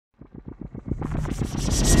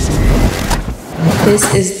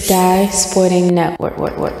This is Dye Sporting Network.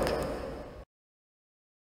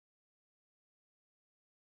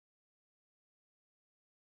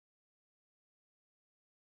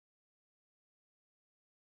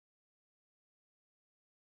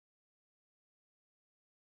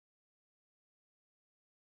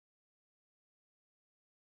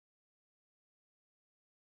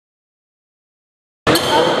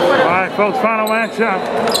 Alright folks, final matchup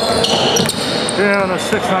here on the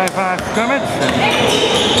 695 scrimmage.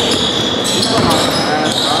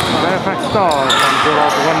 Fairfax Stars comes good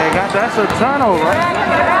off the one they got. That's a turnover.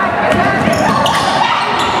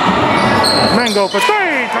 Mingo for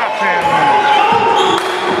three, drops in.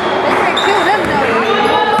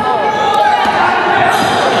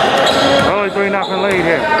 Early 3-0 lead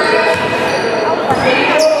here.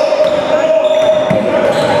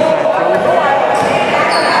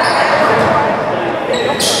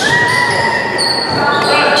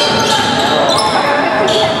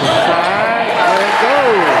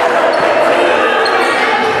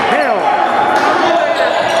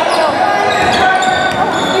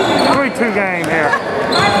 Game here.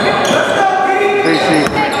 DC.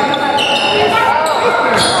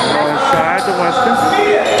 Go inside to Winston.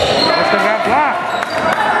 Winston got blocked.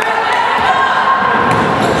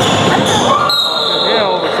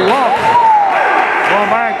 Hill, but she walks. Going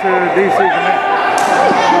back to DC.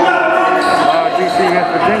 DC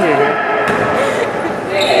against Virginia here.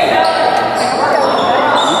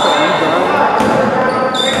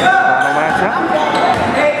 Final matchup.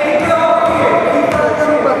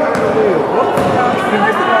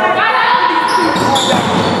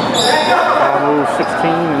 16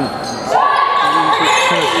 and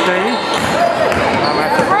Tennessee.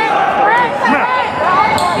 Smith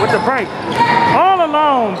with the break. All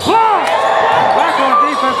alone. Blocked! Back on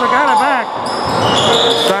defense, but got it back.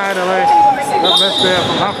 Side of leg. That miss there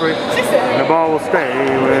from Humphrey. And the ball will stay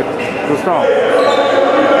with the Storm.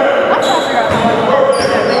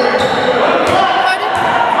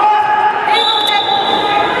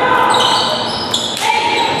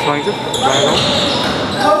 Swings it.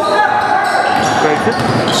 Breaks it.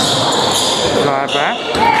 Drive back.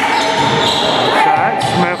 Side.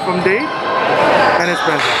 Smith from deep. And it's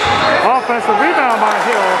Spencer. Offensive rebound by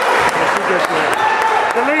Hill. And she gets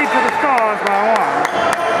the lead to the Stars by 1.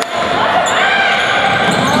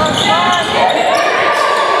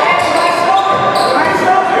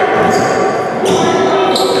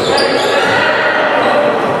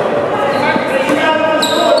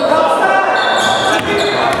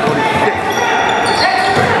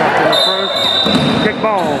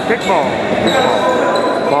 Kick ball.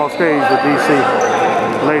 Ball stays with DC.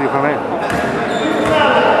 Lady from it.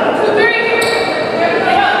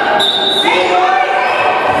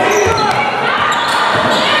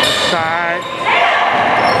 Side.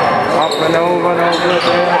 Up and over there.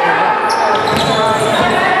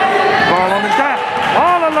 Ball on the dot.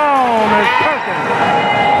 All alone is Perkins.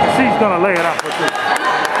 She's gonna lay it up for 2.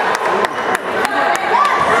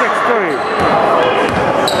 6-3.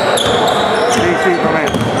 DC from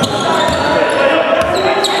it.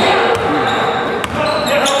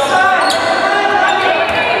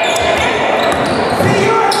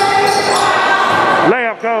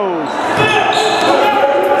 Layup goes.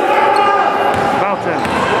 Belton.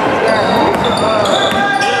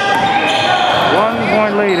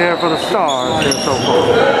 1-point lead here for the Stars here so far.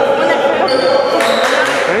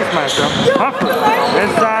 Base matchup. Humphrey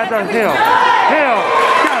inside the Hill. Hill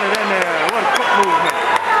got it in there. What a quick movement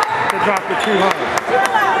to drop the 200.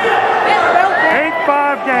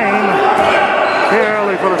 8-5 game here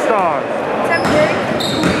early for the Stars.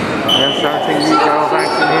 And 17U girls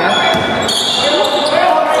action here.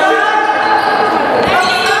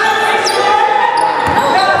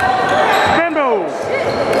 Spin move.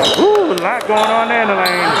 Ooh, a lot going on there in the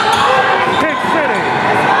lane. Big City.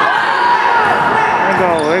 And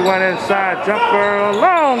go. They went inside. Jumper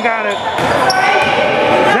long, got it.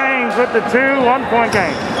 James with the 2, 1-point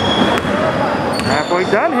game. Halfway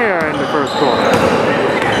done here in the first quarter.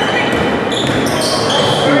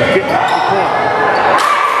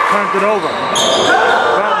 Turns it over.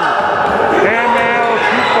 Belton. Handmail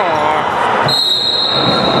too far.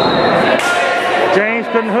 James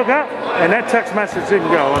couldn't hook up, and that text message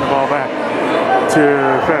didn't go on the ball back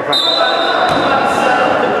to Fairfax.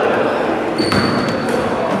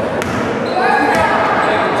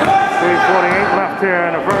 3:48 left here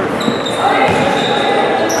in the first.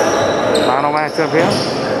 Final matchup here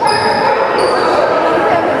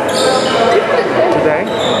today.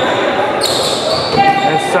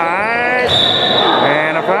 Inside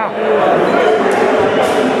and a foul.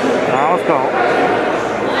 Foul's called.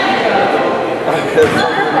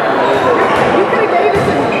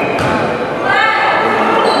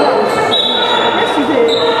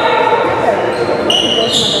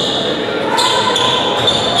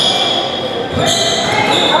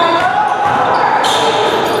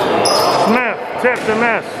 tipped and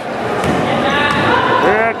missed.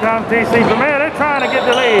 Here comes DC Premier. They're trying to get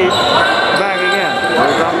the lead back again.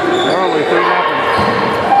 Early 3-0.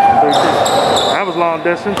 That was long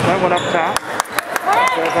distance. That went up top.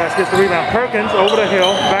 Fairfax gets the rebound. Perkins over the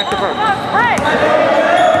hill. Back to Perkins.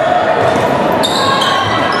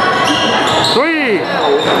 3.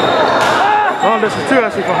 Long distance 2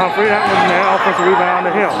 actually for Humphrey. That one's there. Offensive rebound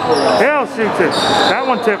to Hill. Hill shoots it. That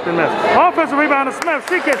one tipped and missed. Offensive rebound to Smith.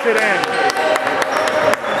 She gets it in.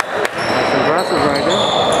 That's impressive right there.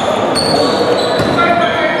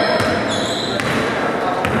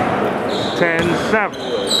 10-7.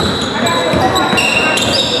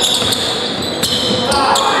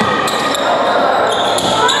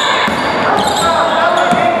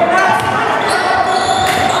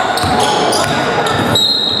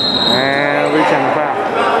 And reaching the foul.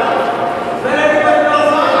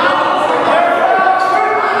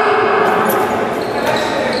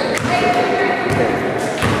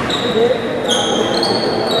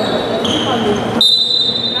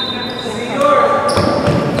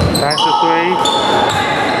 That's the 3.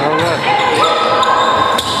 No good.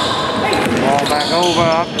 Ball back over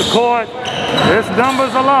up the court. This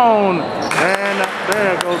number's alone. And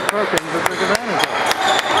there goes Perkins to take advantage of it.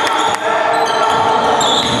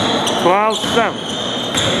 12-7.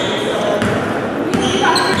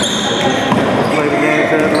 Play the game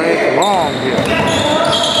to the legs long here.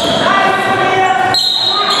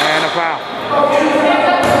 And a foul.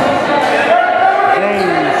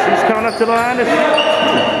 James, she's coming up to the line.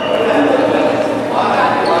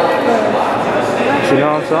 You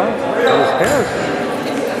know what I'm saying? There's Harris.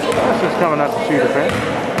 Harrison's coming up to shoot a pass.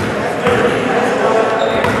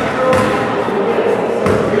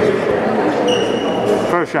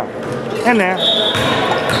 First shot. In there.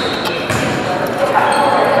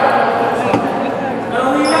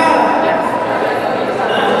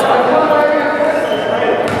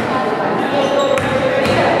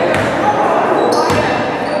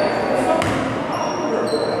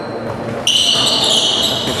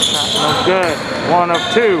 No good. 1 of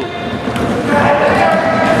 2.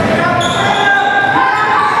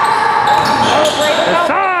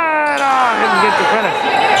 Inside! Oh, didn't get the finish.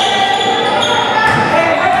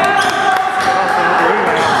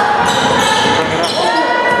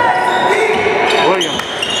 Williams.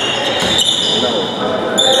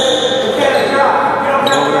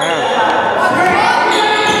 Over the house.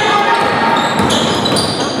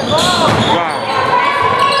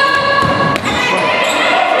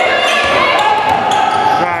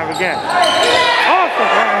 Drive again. Off the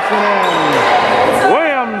pass and in.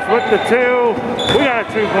 Williams with the 2. We got a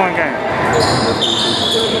 2-point game.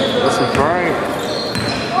 This is great.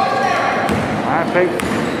 High pace.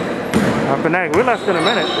 Up and we're less than a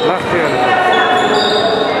minute left here.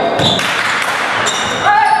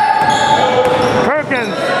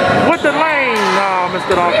 Perkins with the lane. Oh, missed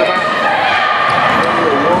it off the back.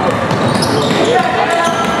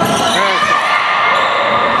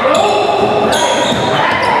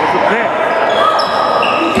 There's a pick.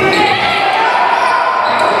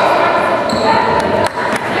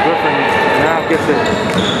 Griffin now gets it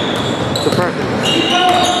to Perkins.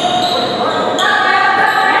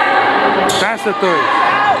 That's a 3.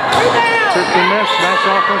 Tipped and missed. Nice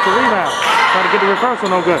offensive rebound. Trying to get the reversal,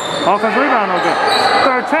 no good. Offensive rebound, no good.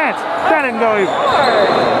 Third chance. That didn't go even.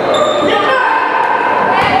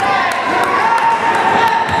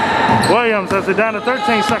 Williams has it down to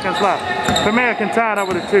 13 seconds left. Premier can tie it up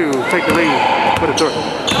with a 2. Take the lead with a 3.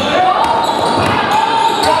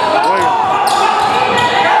 Williams.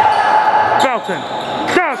 Belton.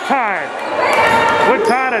 Just tied. We're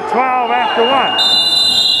tied at 12 after 1.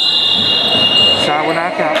 Shot will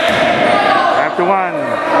not count. After 1,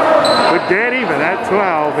 we're dead even at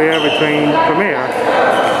 12 here between Premier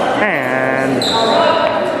and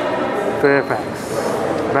Fairfax.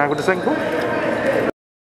 Back with the second quarter.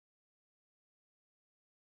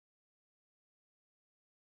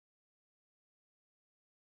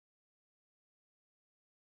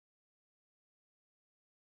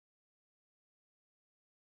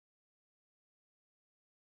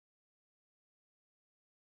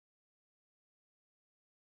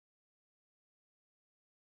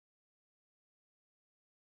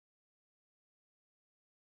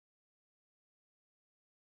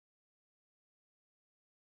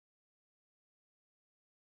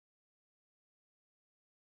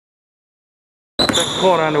 Second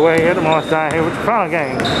quarter underway here. The Morris down here with the final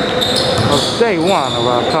game of day 1 of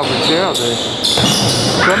our coverage here of the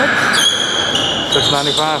Scrimmage.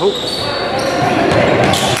 695 hoops.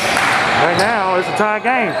 Right now it's a tie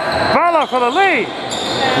game. Fowler for the lead.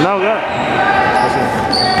 No good.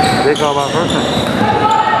 Big call by first name.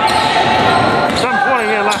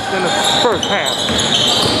 in the first half.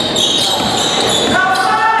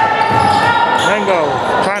 Mango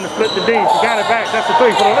trying to split the D. She got it back. That's a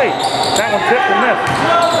three for the lead. That one tipped and missed.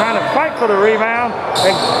 Trying to fight for the rebound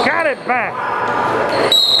and got it back.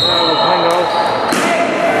 There was Mango.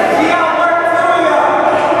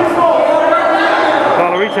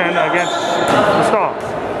 Call a reach-in against the Stars.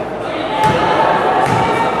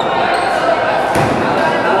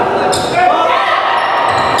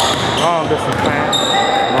 Long distance pass.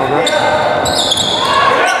 No good.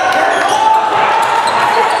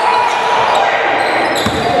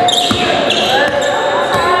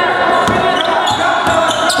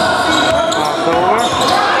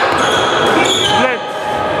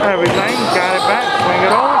 Everything, got it back, swing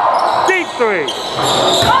it over, deep three,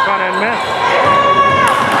 front and miss.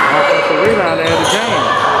 Offensive rebound there to James.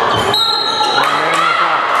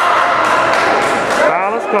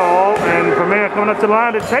 Foul is called, and Premier coming up to the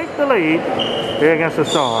line to take the lead here against the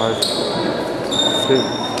Stars.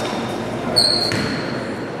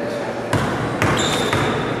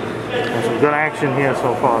 There's some good action here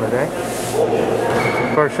so far today.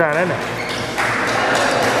 First shot in there.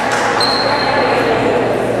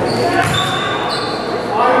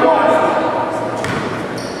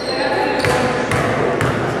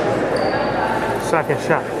 Second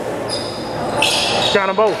shot. Got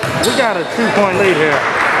them both. We got a 2-point lead here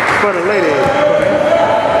for the ladies.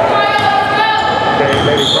 Okay,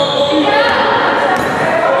 ladies.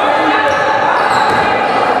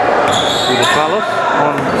 See the fellas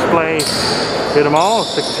on display. Hit them all.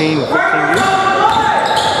 16, 15U.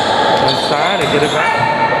 Inside, they get it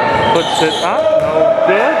back. Puts it up. No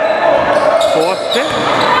good. Forced it.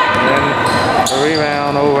 And the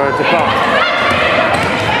rebound over at the top.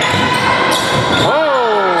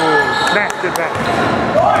 Snatched it back.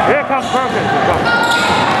 Here comes Perkins.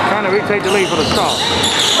 Trying to retake the lead for the Stars.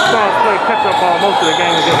 Stars play catch-up ball most of the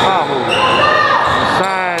game and get foul moves.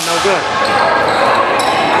 Side, no good.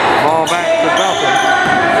 Ball back to Belton.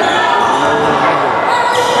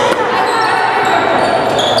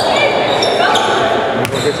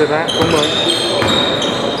 Gets it back from Williams.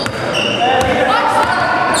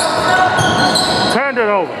 Turned it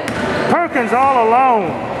over. Perkins all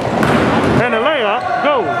alone. And the layup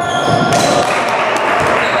goes.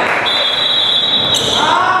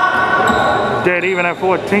 Dead even at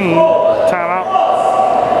 14. Timeout.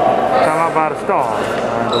 Timeout by the Stars.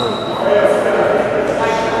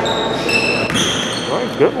 Very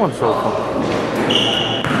good one so far.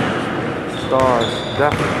 Stars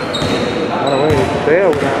definitely. By the way, there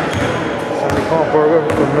without Sonny Kaufberger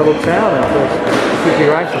from Middletown and of course Suki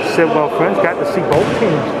Rice from Sidwell Friends. Got to see both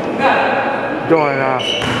teams during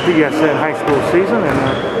DSN high school season, and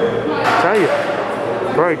I tell you,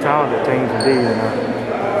 very talented teams indeed. And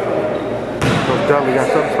Coach Dudley got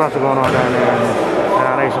something special going on down there in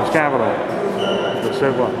our nation's capital. For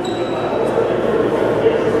Sidwell.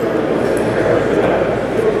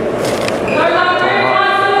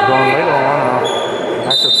 Going later on,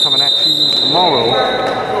 matchups coming at you tomorrow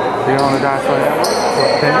here on the Dinosaur Network.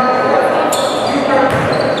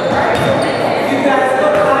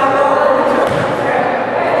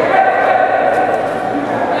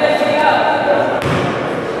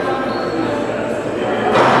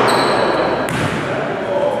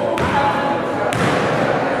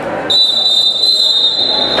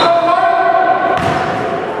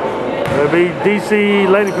 It'll be DC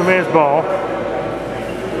Lady Premier's ball.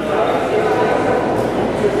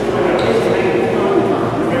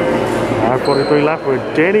 All right, 43 left. We're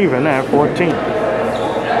dead even at 14.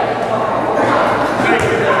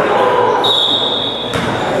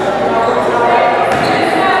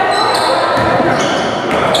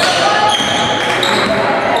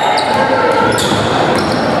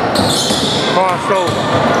 Crossover.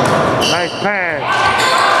 Nice pass.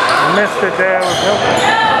 Missed it there with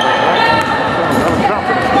Hilton.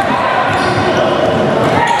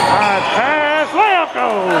 High pass, layup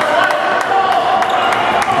goes.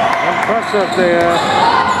 Impressive there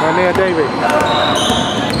by Nia Davies.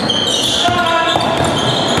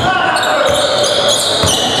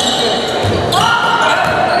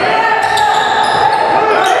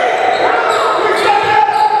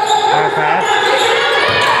 High pass.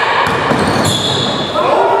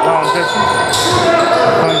 Long distance.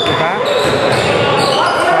 Comes the back.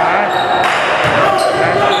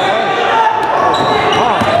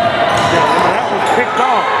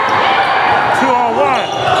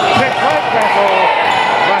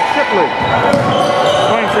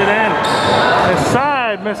 Points it in.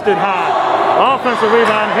 Inside, missed it high. Offensive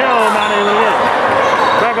rebound, Hill, not able to get it.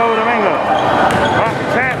 Back over to Mingo. Off the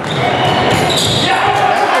tap.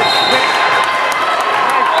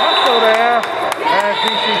 Nice hustle there. And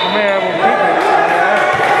DC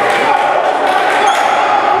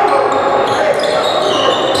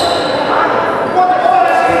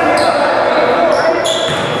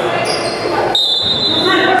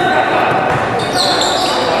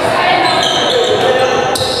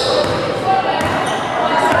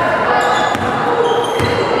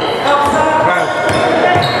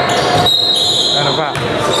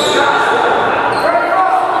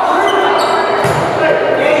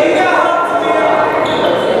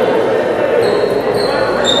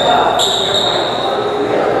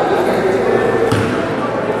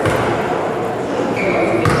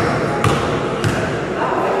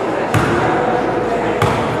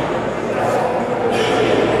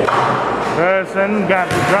Harrison got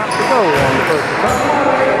the drop to go on the first attempt.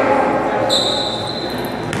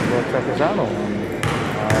 We'll check us out on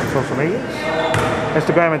social media.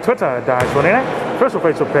 Instagram and Twitter at Dye Sporting Network. Personal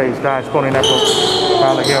Facebook page, Dye Sporting Network.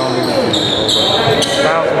 Finally here on the 1,060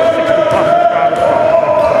 plus subscribers.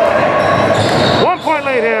 1 point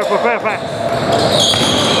lead here for Fairfax.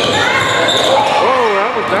 Oh,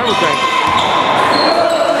 that was dangerous.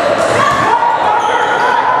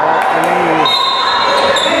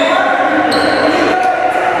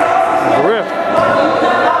 Rift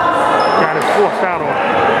got it forced out on.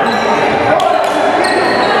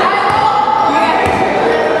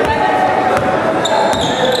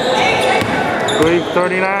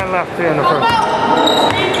 3:39 left here in the first.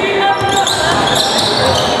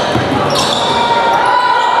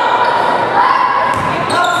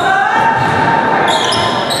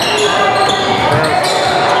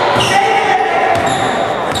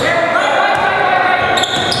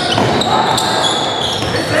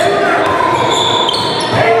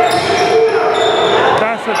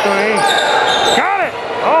 That's a three. Got it!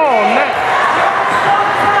 Oh, net.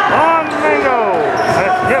 On Mingo.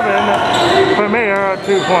 That's given Premier a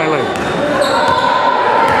 2-point lead.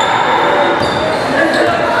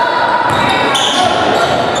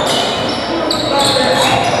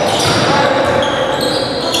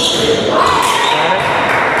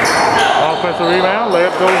 Offensive rebound,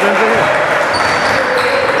 layup goes into here.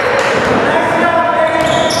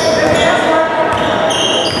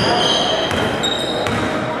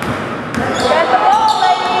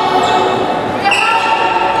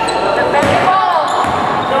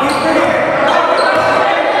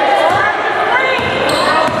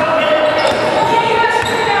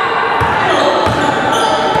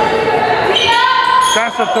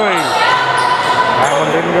 That's a three. That one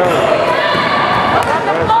didn't go.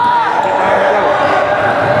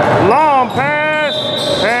 Long pass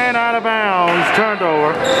and out of bounds. Turned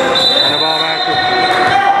over. And the ball back to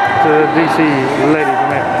the DC ladies from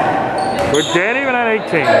there. We're dead even at 18.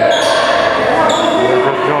 They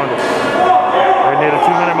just joined us. They need a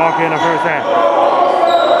 2-minute mark in the first half.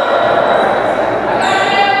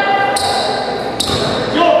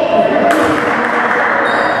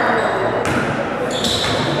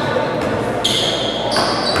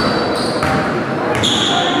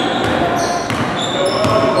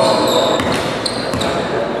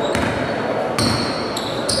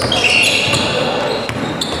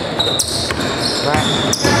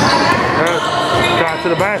 To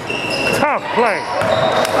the basket. Tough play.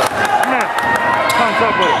 Smith comes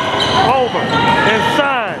up with it. Over.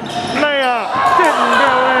 Inside. Layup. Didn't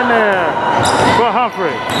go in there for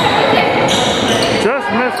Humphrey. Just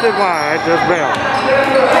missed it wide. Just bailed.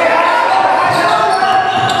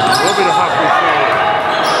 Will be the Humphrey show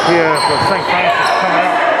here for St. Francis coming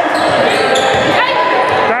up.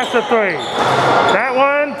 That's a three. That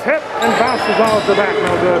one tipped and bounces off the back.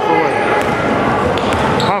 No good for Williams.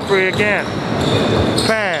 Humphrey again.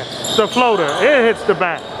 Pass, the floater, it hits the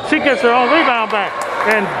back. She gets her own rebound back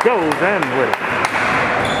and goes in with it.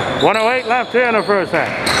 1:08 left here in the first half.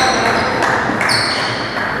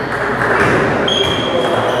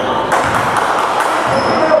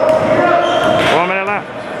 One minute left.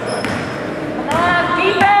 Come on,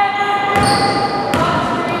 defense!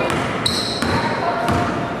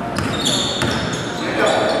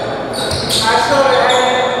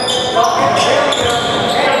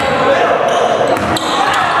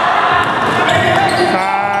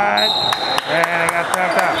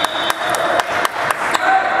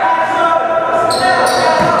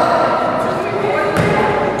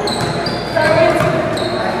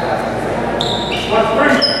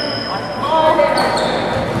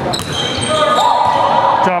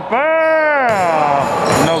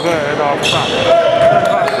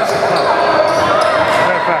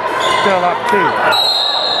 Fairfax still up 2.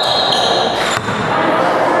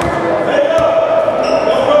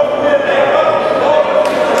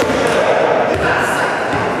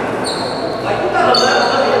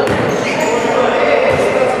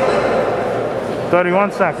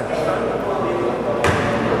 "31 seconds.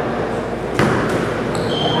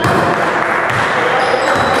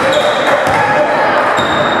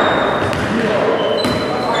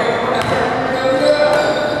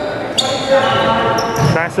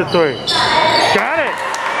 That's a three. Got it!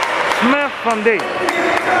 Smith from deep.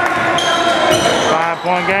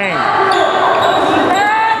 5-point game.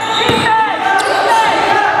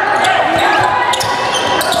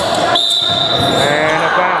 And a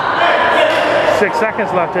foul. 6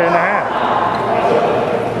 seconds left here in the half.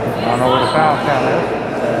 I don't know where the foul count is.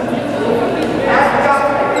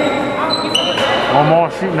 One more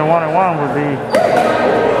shooting the 1-and-1 would be.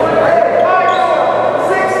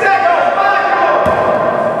 6 seconds.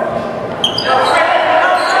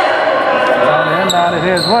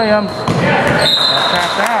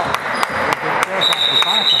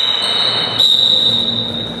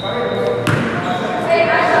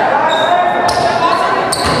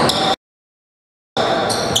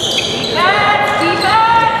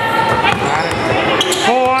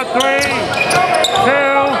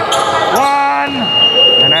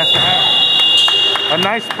 A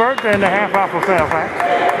nice spurt in the half out for Fairfax.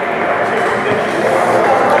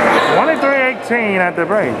 23-18 at the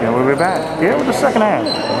break, and we'll be back here with the second half.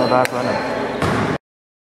 No doubts right now.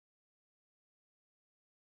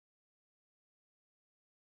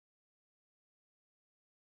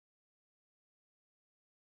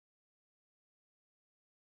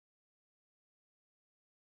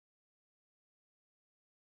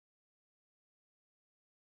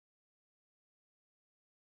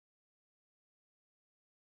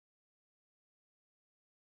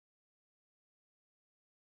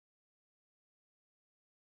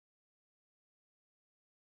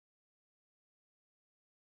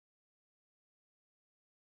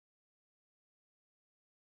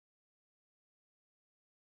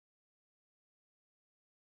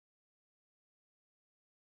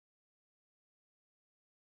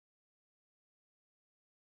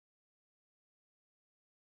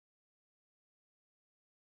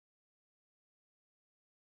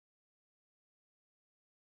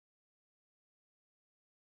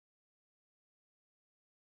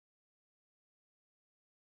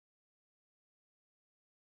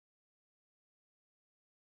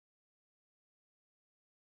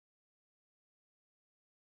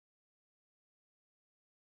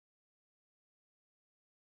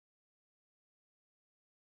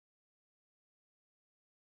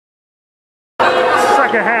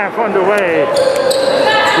 Second half underway.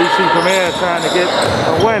 DC Premier trying to get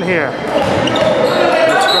a win here.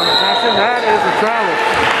 That is a travel.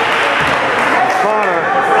 Carter.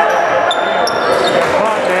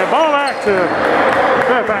 Caught there. Ball back to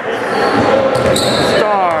Fairfax.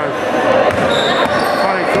 Stars.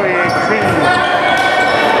 23-18.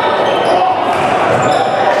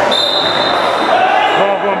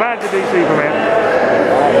 Ball going back to DC Premier.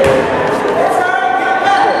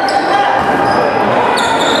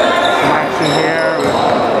 Here.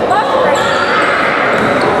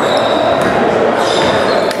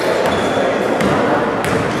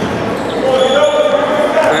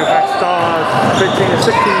 Fairfax Stars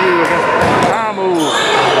 15-16U against Tamu.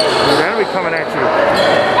 They'll be coming at you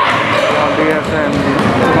on DSN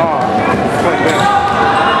tomorrow.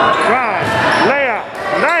 Drive, layup,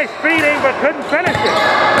 nice feeding, but couldn't finish it.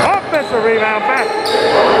 Offensive rebound back.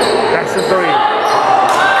 That's the three.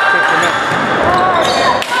 50 minutes.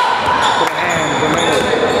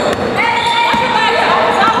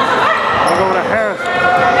 We'll go to Harrison.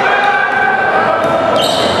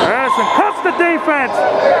 Harrison cuts the defense.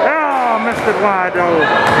 Oh, missed it wide though.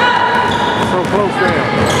 So close there.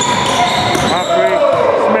 Humphrey,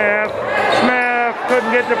 Smith. Smith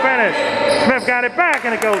couldn't get the finish. Smith got it back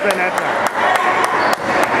and it goes in that time.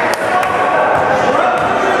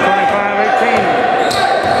 25-18.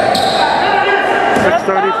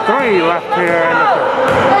 6:33 left here in the third.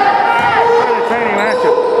 Entertaining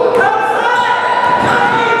matchup.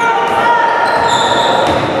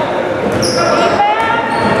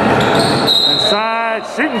 Inside,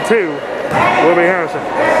 shooting two, will be Harrison.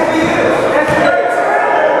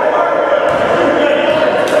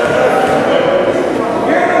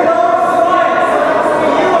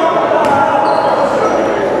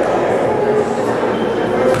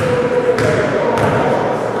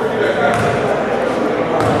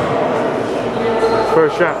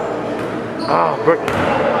 First shot. Oh, brick.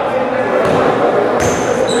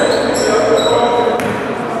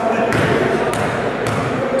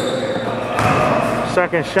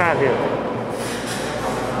 Second shot here.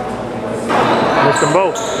 Missed them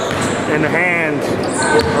both in the hands of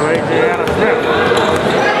Adriana Smith.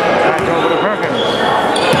 Back over to Perkins.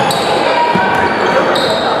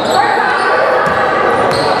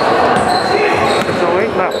 So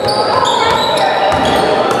 8 left.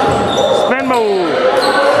 Spin move.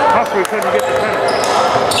 Humphrey couldn't get the finish.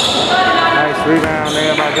 Nice rebound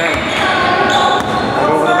there by James.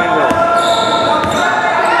 Over the Mingo.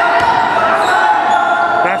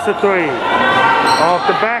 That's a three. Off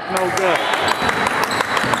the back, no good.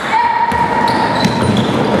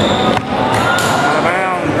 Out of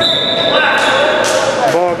bounds.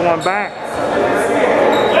 Ball going back.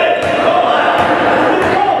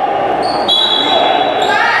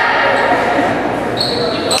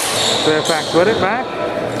 Fairfax with it back.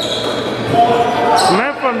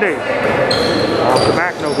 Smith from deep. Off the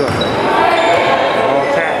back, no good. All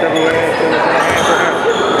tapped everywhere. So it's in the hands of him.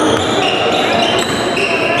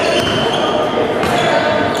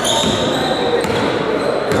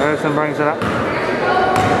 Harrison brings it up.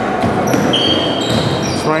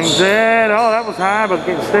 Swings it. Oh, that was high, but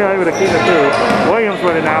still able to keep it through. Williams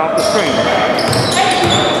with it now off the screen.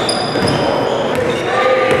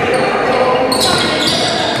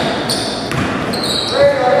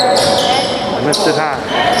 Missed it high.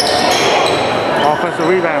 Offensive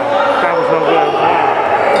rebound. That was no good.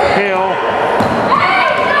 Hill.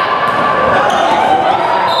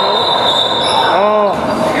 Oh,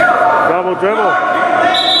 double dribble.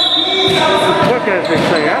 Quick as they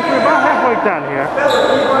say. Actually, about halfway done here.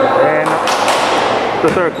 And the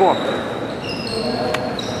third quarter.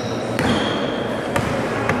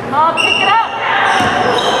 Oh, pick it up.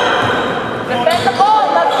 Defend the ball.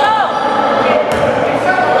 Let's go.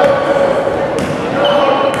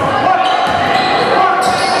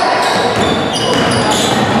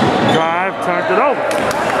 Drive, turned it over.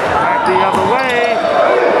 Back the other way.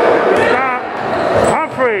 Stop.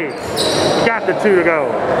 Humphrey. Got the 2 to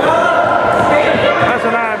go. That's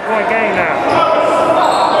a 9-point game now.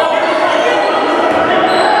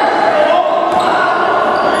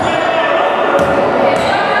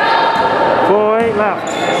 4-8 left.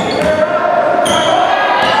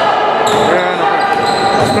 There in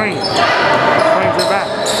the screen. Swings it back.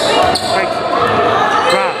 Takes it.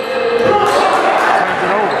 Drop. Turns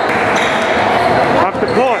it over. Up the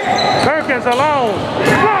court. Perkins alone.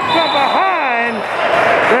 Blocked from behind.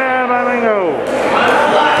 There by Mingo.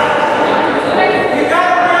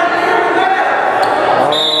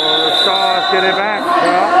 Get it back.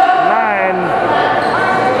 Well, 9.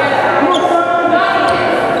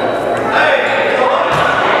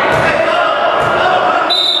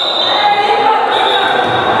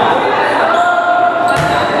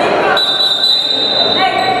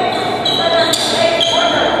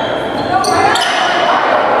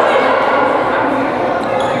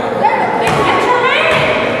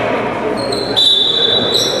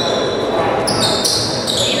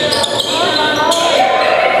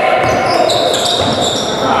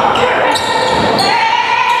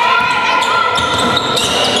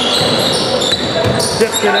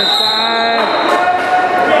 Tips it inside.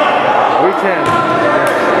 Reach in.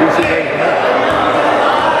 DC Bank.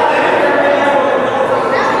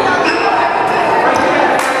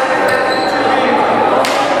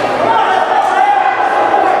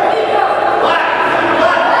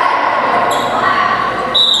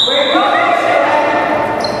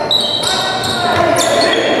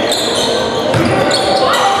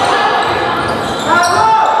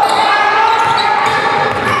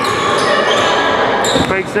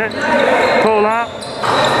 Fakes it, pull up,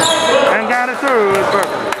 and got it through. It's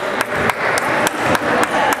perfect.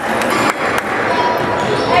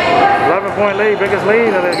 11-point lead, biggest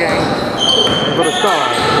lead of the game for the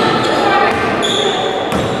Stars.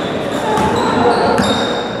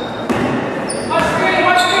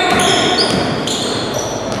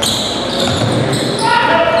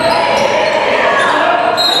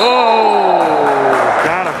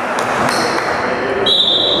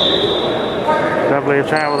 Definitely a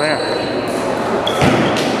travel there.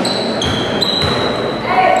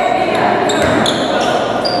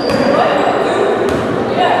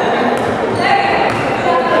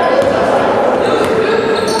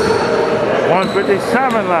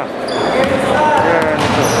 .157 left. Here in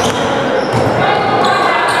the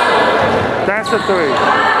that's the 3.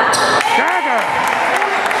 Jagger!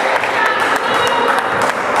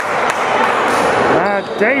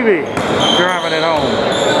 Davey driving it home.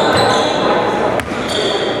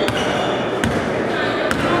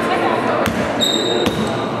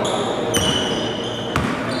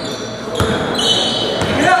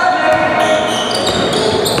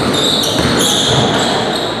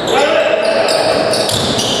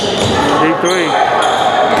 D3.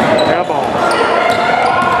 Air ball.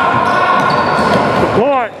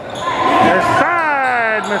 Support.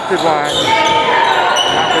 Inside. Missed it wide.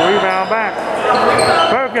 Got the rebound back.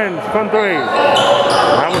 Perkins from 3.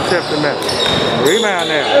 That one tipped and missed. Rebound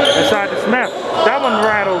there. Inside to Smith. That one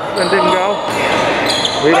rattled and didn't go.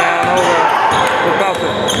 Rebound over to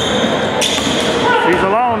Felton. She's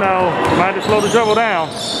alone though. She might just slow the dribble down.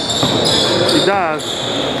 She does.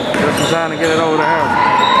 Just some time to get it over to Harrison.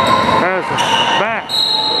 Harrison, back,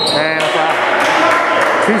 and foul.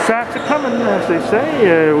 2 shots are coming, as they say.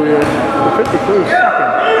 We're at the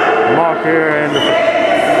 53-second mark here in the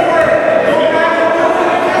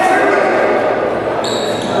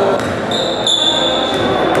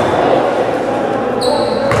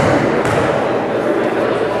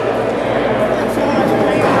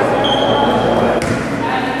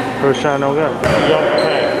first shot, no good.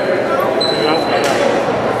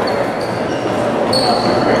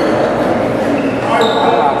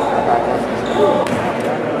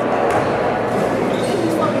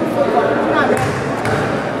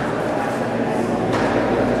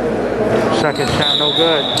 Second shot, no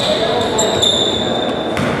good.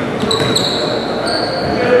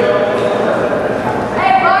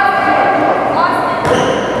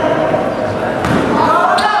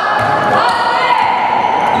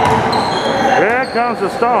 comes the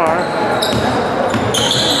Stars.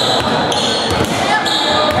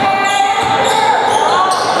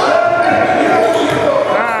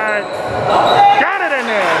 Got it in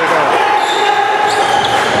there.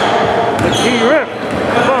 The key rip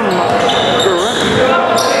from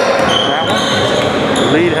that one. The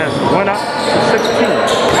lead has went up to 16.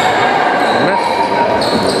 Miss.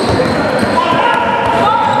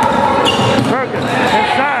 Perkins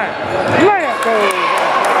inside. Layup goes.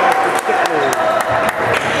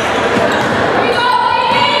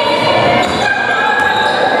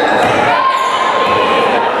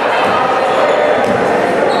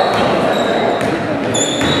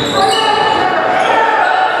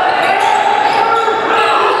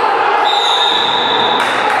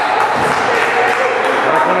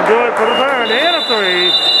 That's going to do it for the third. The end of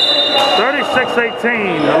three.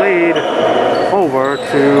 36-18. The lead over to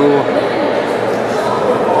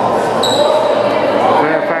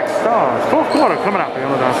Fairfax Stars. Fourth quarter coming up here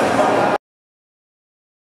on the dot.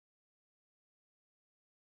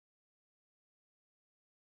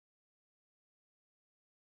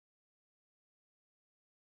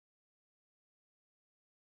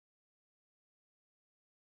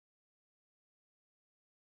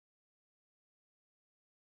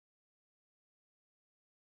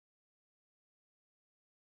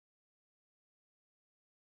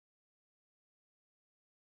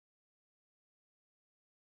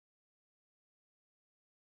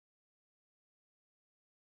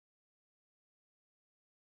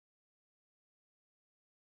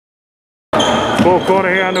 Fourth quarter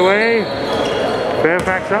here underway.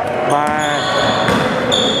 Fairfax up by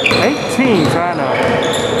 18, trying to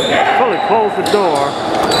fully close the door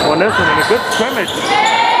on this one, and a good scrimmage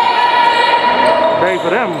day for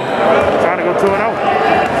them, trying to go 2-0.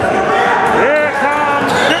 Here comes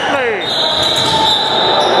Shipley,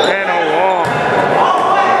 and a walk.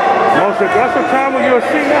 Most aggressive time when you'll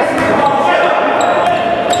see this.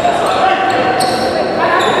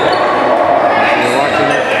 You're watching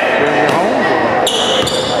this in your home.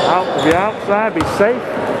 If you're outside, be safe,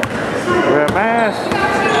 wear a mask,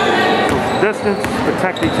 distance,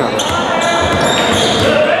 protect each other.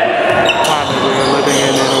 Finally, we're living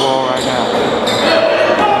in the wall right now.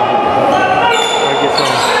 I'll get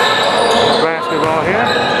some basketball here.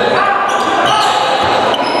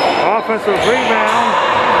 Offensive rebound,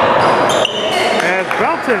 and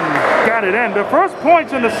Belton got it in. The first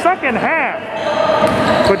points in the second half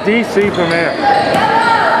for DC Premier.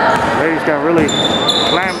 Ladies got really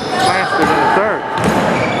blasted in the third.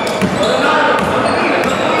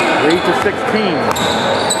 3-16.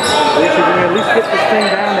 They should at least get this thing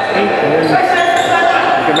down to 8, and then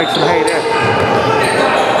you can make some hay there.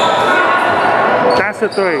 That's a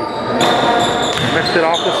 3. Missed it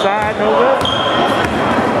off the side, no good.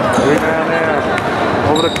 Rebound there,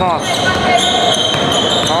 over the corner.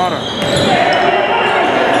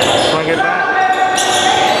 Swing it back.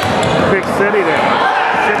 Big city there.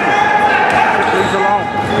 Shipley's alone.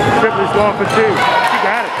 Shipley's going for 2. She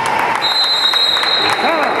got it.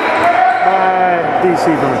 By DC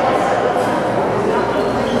Blue.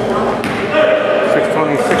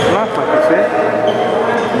 6:26 left, like I said.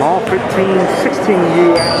 Small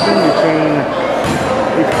 15-16U action between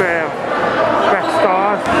the Fairfax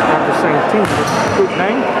Stars, not the same team, but good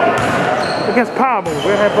name, against Power.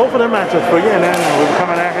 We'll have both of them matchups for you, and then we'll be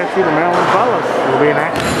coming out here to the Maryland Fellas. Will be in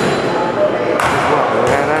action.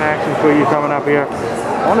 We'll have that action for you coming up here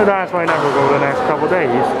on the Dynasty Network over the next couple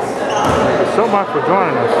days. Thank you so much for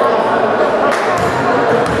joining us.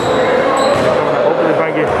 Hopefully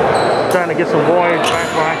bring you, trying to get some boys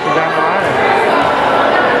basketball action down the line.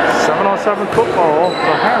 7-on-7 football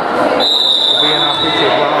perhaps will be in our future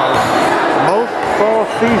as well. Most fall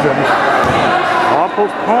seasons are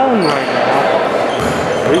postponed right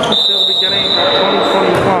now. We should still be getting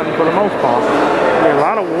 2021 for the most part. There's a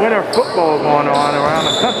lot of winter football going on around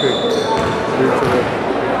the country due to the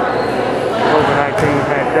COVID-19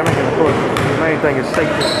 pandemic, and of course the main thing is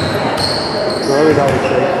safety. So everybody's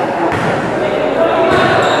safe.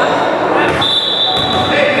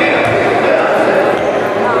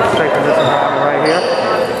 Taking this environment right here.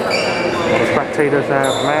 The spectators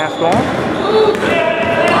have masks on.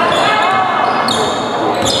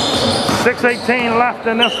 6:18 left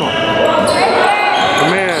in this one.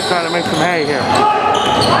 Premier trying to make some hay here.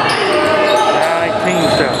 Down 18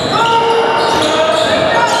 still.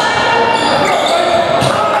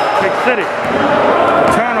 Big City.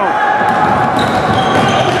 Turnover.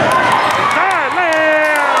 Inside,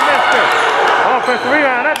 man, missed it. Offensive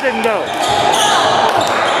rebound, that didn't go.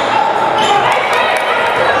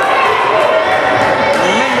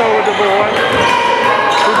 Domingo with the board.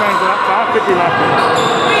 2 brings it up, 5:50 left.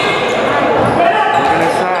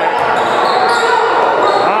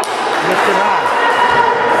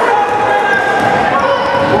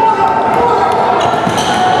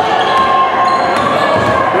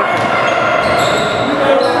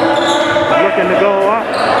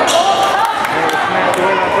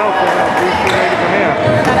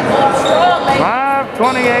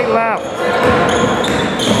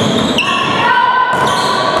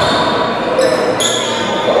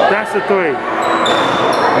 three.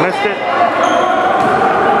 Missed it.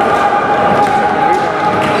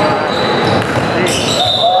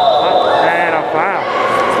 And a foul.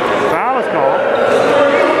 Foul is called.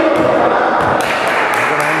 I'm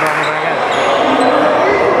going to end on the back end.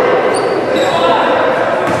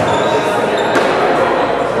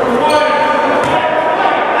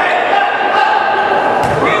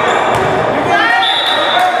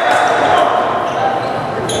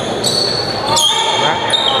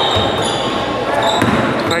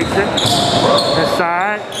 Fakes it.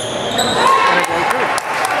 Inside. And it goes through.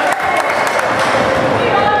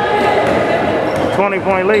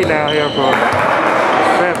 20-point lead now here for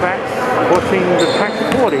Fairfax. 14 to crack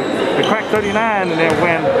 40. They crack 39 and then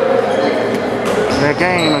win their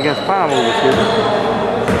game against Palmer this year.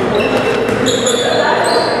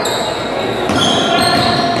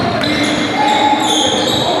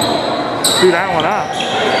 See that one up.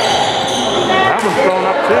 That one's thrown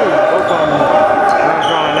up too. Both of them not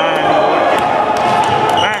drawing 9.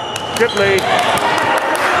 Back. Shipley.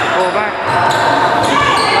 Pull back.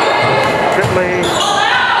 Shipley,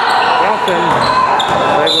 Wilson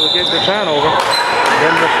was able to get the turnover.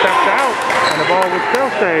 Then they stepped out, and the ball would still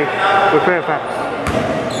stay with Fairfax.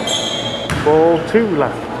 Ball 2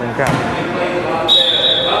 left in count.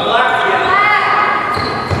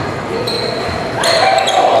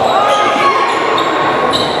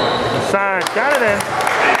 Side got it in.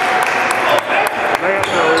 Layup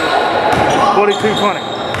goes 42-20.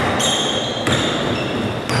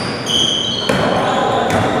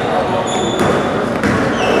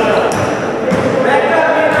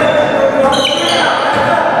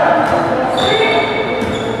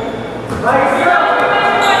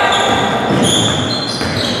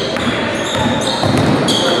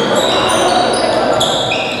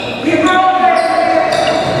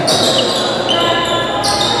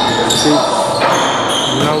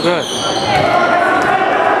 No good.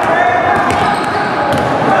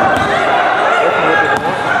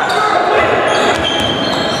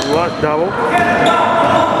 What double?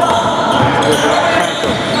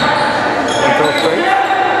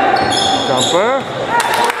 Jumper.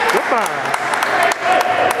 Goodbye.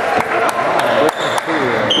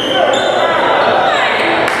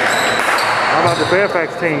 How about the Fairfax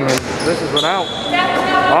team? This is without,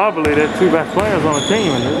 arguably, they're 2 best players on the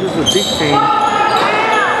team, and this is a deep team.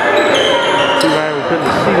 Too bad we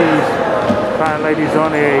couldn't see these fine ladies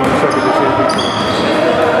on the AAU circuit this year.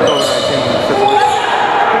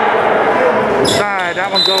 Side,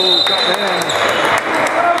 that one goes up in.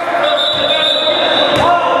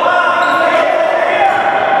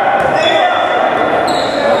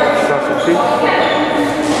 Substitute.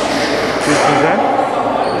 Comes in.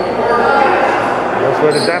 That's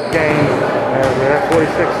where the depth game. We're at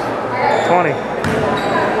 46-20.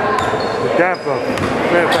 The depth of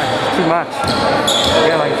Fairfax is too much.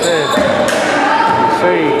 Yeah, like I said, you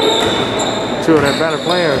see 2 of their better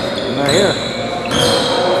players right here.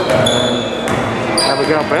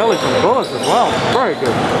 Abigail Bailey from Bullis as well. Very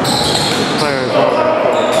good players on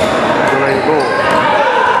the lady goal.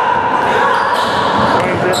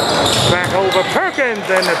 Swings it back over Perkins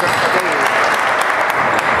and the drop goal.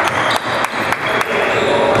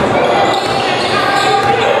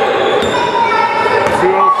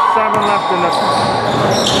 2:07 left in the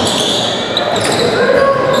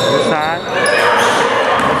side.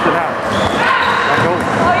 Puts it out. Back over.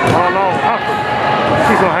 All along. Humphrey.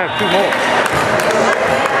 She's going to have 2 more.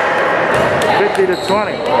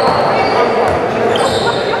 50-20.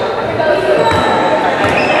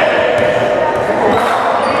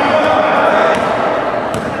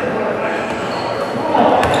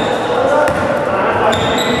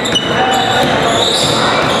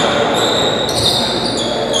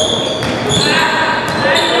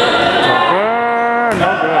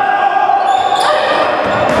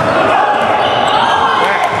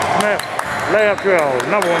 Layup drill,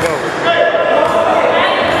 number 1 goal.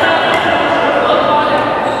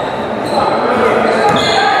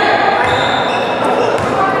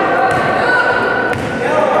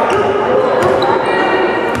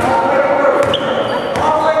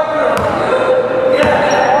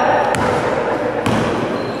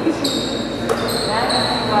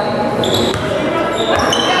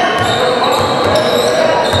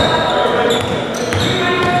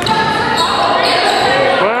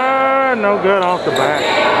 No good off the back.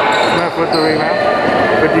 Smith with the rebound.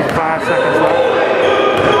 55 seconds left.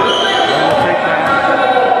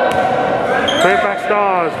 Fairfax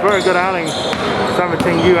Stars, very good outing.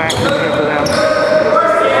 17U action here for them. 15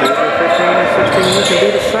 and 16, you can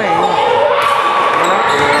do the same.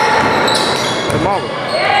 Tomorrow.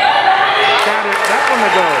 Got it, that one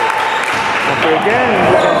to go. After again,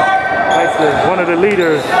 Actually, one of the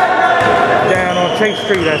leaders down on Chase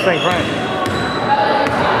Street at St. Francis.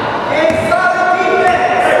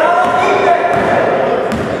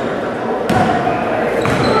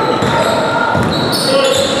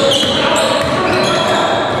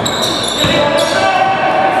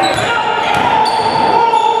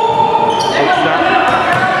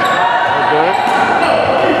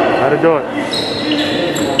 To do it.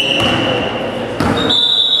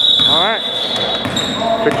 All right.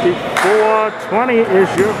 54-20 is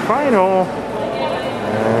your final.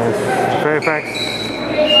 Fairfax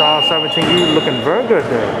Star 17U looking very good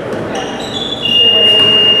there.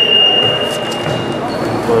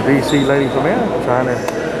 So the DC lady from here trying to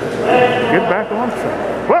get back on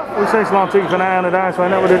track. Well, we say so long to you for now on the dice right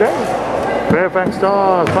now with today. Fairfax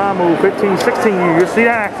Stars, 5 move, 15-16U. You'll see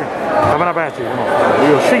that action coming up at you. Come on.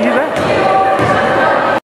 We'll see you there.